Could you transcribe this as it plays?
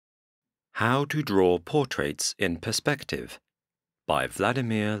How to Draw Portraits in Perspective by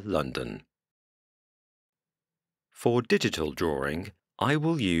Vladimir London. For digital drawing, I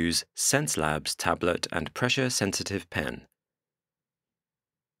will use Xencelabs tablet and pressure-sensitive pen.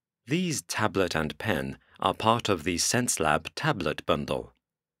 These tablet and pen are part of the Xencelab tablet bundle.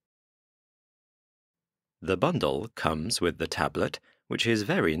 The bundle comes with the tablet, which is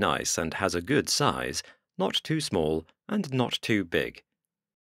very nice and has a good size, not too small and not too big.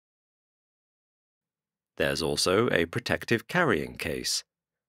 There's also a protective carrying case.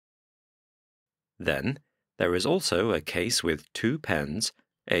 Then, there is also a case with 2 pens,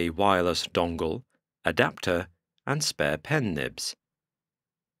 a wireless dongle, adapter, and spare pen nibs.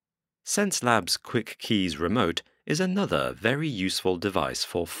 Xencelabs Quick Keys Remote is another very useful device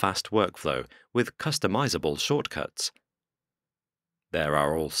for fast workflow with customizable shortcuts. There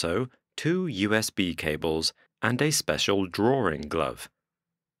are also 2 USB cables and a special drawing glove.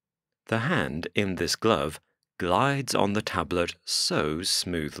 The hand in this glove glides on the tablet so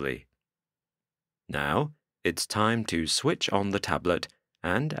smoothly. Now, it's time to switch on the tablet,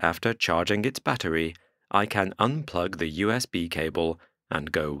 and after charging its battery, I can unplug the USB cable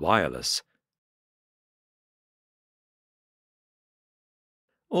and go wireless.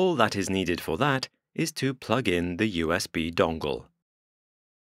 All that is needed for that is to plug in the USB dongle.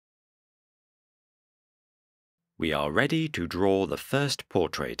 We are ready to draw the first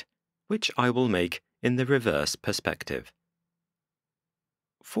portrait, which I will make in the reverse perspective.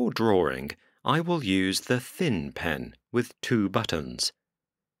 For drawing, I will use the thin pen with 2 buttons.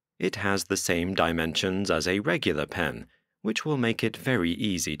 It has the same dimensions as a regular pen, which will make it very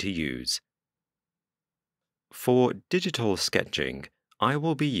easy to use. For digital sketching, I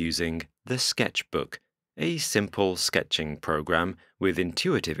will be using the Sketchbook, a simple sketching program with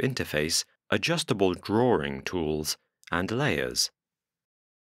intuitive interface, adjustable drawing tools, and layers.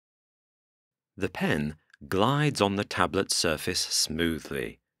 The pen glides on the tablet surface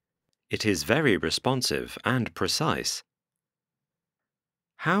smoothly. It is very responsive and precise.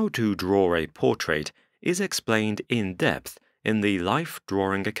 How to draw a portrait is explained in depth in the Life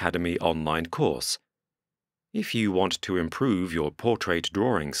Drawing Academy online course. If you want to improve your portrait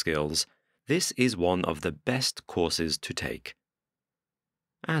drawing skills, this is one of the best courses to take.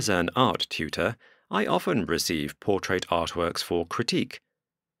 As an art tutor, I often receive portrait artworks for critique.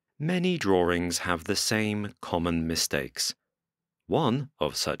 Many drawings have the same common mistakes. One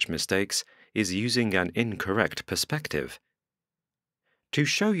of such mistakes is using an incorrect perspective. To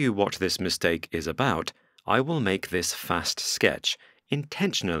show you what this mistake is about, I will make this fast sketch,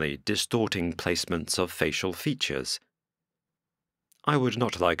 intentionally distorting placements of facial features. I would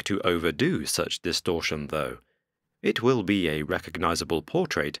not like to overdo such distortion, though. It will be a recognizable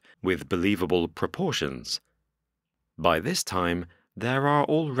portrait with believable proportions. By this time, there are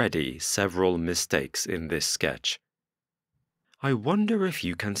already several mistakes in this sketch. I wonder if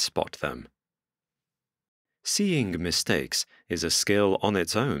you can spot them. Seeing mistakes is a skill on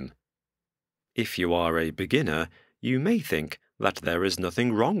its own. If you are a beginner, you may think that there is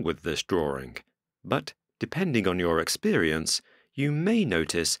nothing wrong with this drawing, but depending on your experience, you may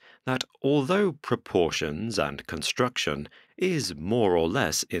notice that although proportions and construction is more or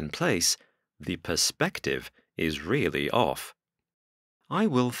less in place, the perspective is really off. I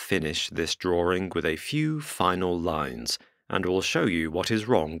will finish this drawing with a few final lines and will show you what is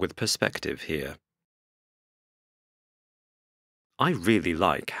wrong with perspective here. I really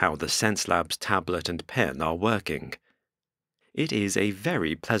like how the Xencelabs tablet and pen are working. It is a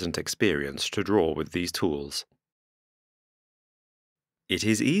very pleasant experience to draw with these tools. It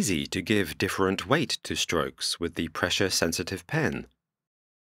is easy to give different weight to strokes with the pressure-sensitive pen.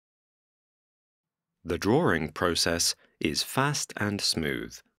 The drawing process is fast and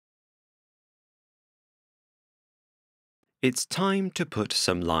smooth. It's time to put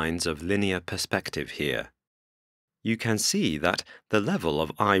some lines of linear perspective here. You can see that the level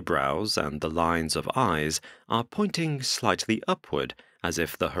of eyebrows and the lines of eyes are pointing slightly upward, as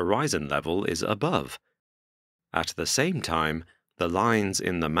if the horizon level is above. At the same time, the lines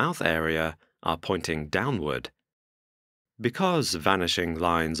in the mouth area are pointing downward. Because vanishing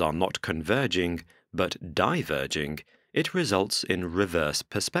lines are not converging, but diverging, it results in reverse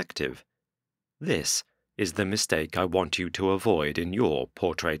perspective. This is the mistake I want you to avoid in your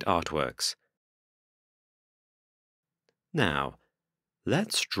portrait artworks. Now,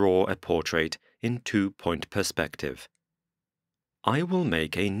 let's draw a portrait in 2-point perspective. I will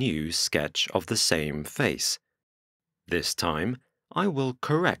make a new sketch of the same face. This time, I will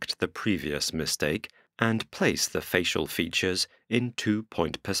correct the previous mistake and place the facial features in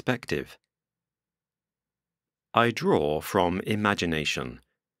 2-point perspective. I draw from imagination.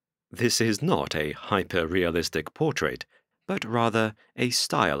 This is not a hyper-realistic portrait, but rather a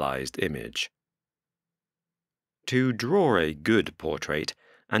stylized image. To draw a good portrait,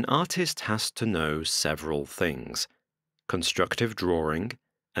 an artist has to know several things: constructive drawing,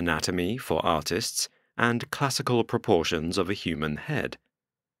 anatomy for artists, and classical proportions of a human head.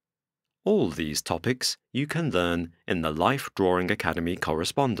 All these topics you can learn in the Life Drawing Academy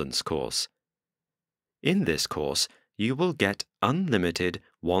Correspondence course. In this course, you will get unlimited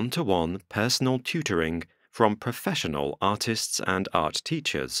one-to-one personal tutoring from professional artists and art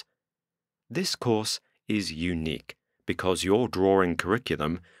teachers. This course is unique because your drawing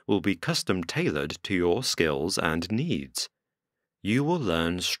curriculum will be custom-tailored to your skills and needs. You will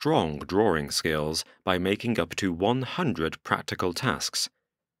learn strong drawing skills by making up to 100 practical tasks.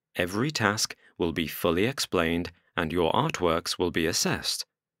 Every task will be fully explained and your artworks will be assessed.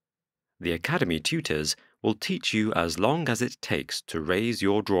 The Academy tutors will teach you as long as it takes to raise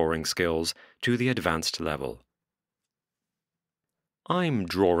your drawing skills to the advanced level. I'm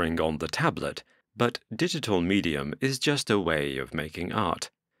drawing on the tablet, but digital medium is just a way of making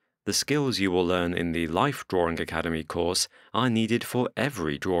art. The skills you will learn in the Life Drawing Academy course are needed for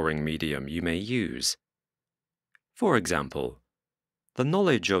every drawing medium you may use. For example, the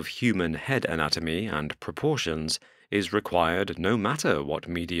knowledge of human head anatomy and proportions is required no matter what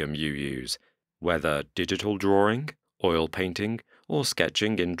medium you use, whether digital drawing, oil painting, or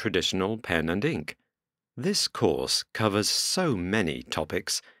sketching in traditional pen and ink. This course covers so many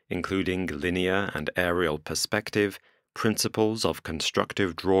topics, including linear and aerial perspective, principles of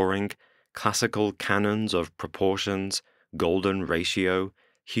constructive drawing, classical canons of proportions, golden ratio,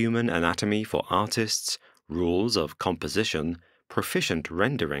 human anatomy for artists, rules of composition, proficient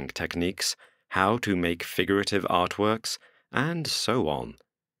rendering techniques, how to make figurative artworks, and so on.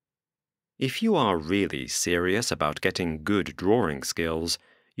 If you are really serious about getting good drawing skills,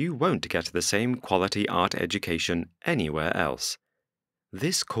 you won't get the same quality art education anywhere else.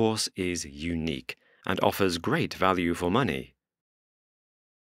 This course is unique and offers great value for money.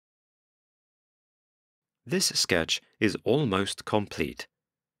 This sketch is almost complete.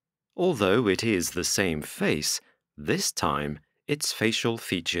 Although it is the same face, this time its facial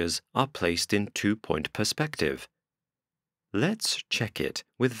features are placed in two-point perspective. Let's check it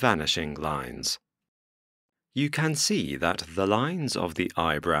with vanishing lines. You can see that the lines of the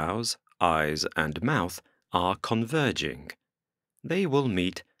eyebrows, eyes, and mouth are converging. They will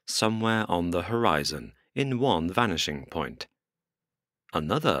meet somewhere on the horizon in one vanishing point.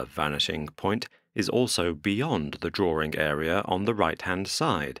 Another vanishing point is also beyond the drawing area on the right-hand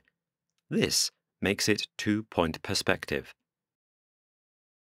side. This makes it two-point perspective.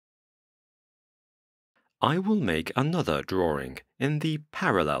 I will make another drawing in the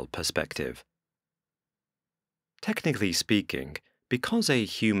parallel perspective. Technically speaking, because a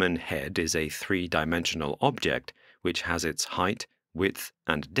human head is a three-dimensional object which has its height, width,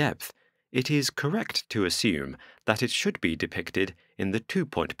 and depth, it is correct to assume that it should be depicted in the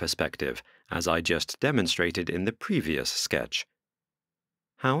two-point perspective, as I just demonstrated in the previous sketch.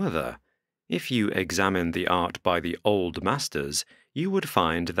 However, if you examine the art by the old masters, you would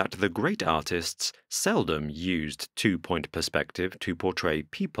find that the great artists seldom used two-point perspective to portray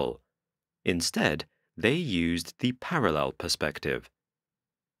people. Instead, they used the parallel perspective.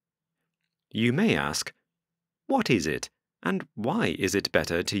 You may ask, what is it, and why is it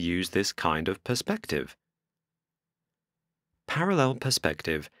better to use this kind of perspective? Parallel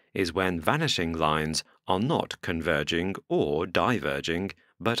perspective is when vanishing lines are not converging or diverging,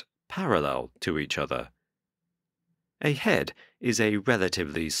 but parallel to each other. A head is a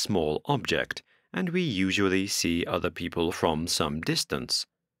relatively small object, and we usually see other people from some distance.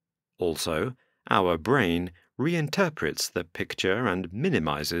 Also, our brain reinterprets the picture and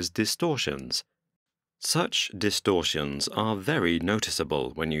minimizes distortions. Such distortions are very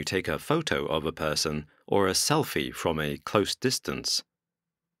noticeable when you take a photo of a person or a selfie from a close distance.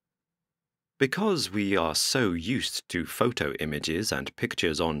 Because we are so used to photo images and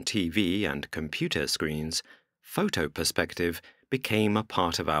pictures on TV and computer screens, photo perspective became a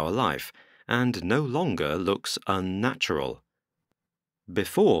part of our life and no longer looks unnatural.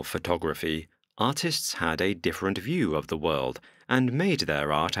 Before photography, artists had a different view of the world and made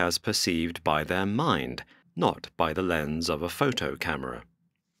their art as perceived by their mind, not by the lens of a photo camera.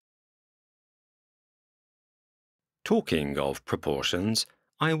 Talking of proportions,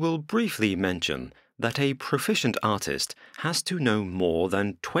 I will briefly mention that a proficient artist has to know more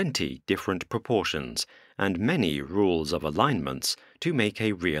than 20 different proportions and many rules of alignments to make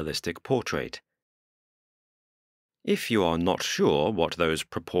a realistic portrait. If you are not sure what those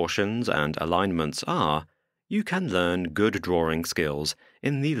proportions and alignments are, You can learn good drawing skills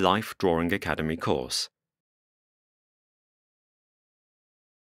in the Life Drawing Academy course.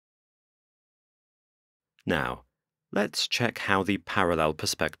 Now, let's check how the parallel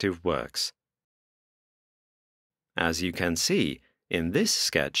perspective works. As you can see, in this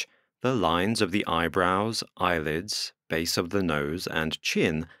sketch, the lines of the eyebrows, eyelids, base of the nose, and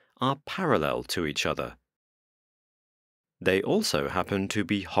chin are parallel to each other. They also happen to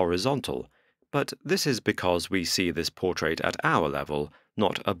be horizontal, but this is because we see this portrait at our level,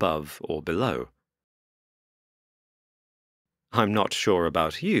 not above or below. I'm not sure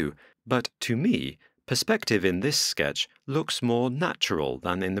about you, but to me, perspective in this sketch looks more natural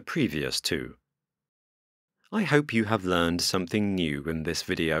than in the previous two. I hope you have learned something new in this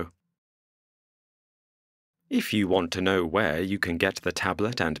video. If you want to know where you can get the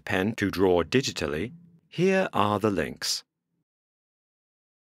tablet and pen to draw digitally, here are the links.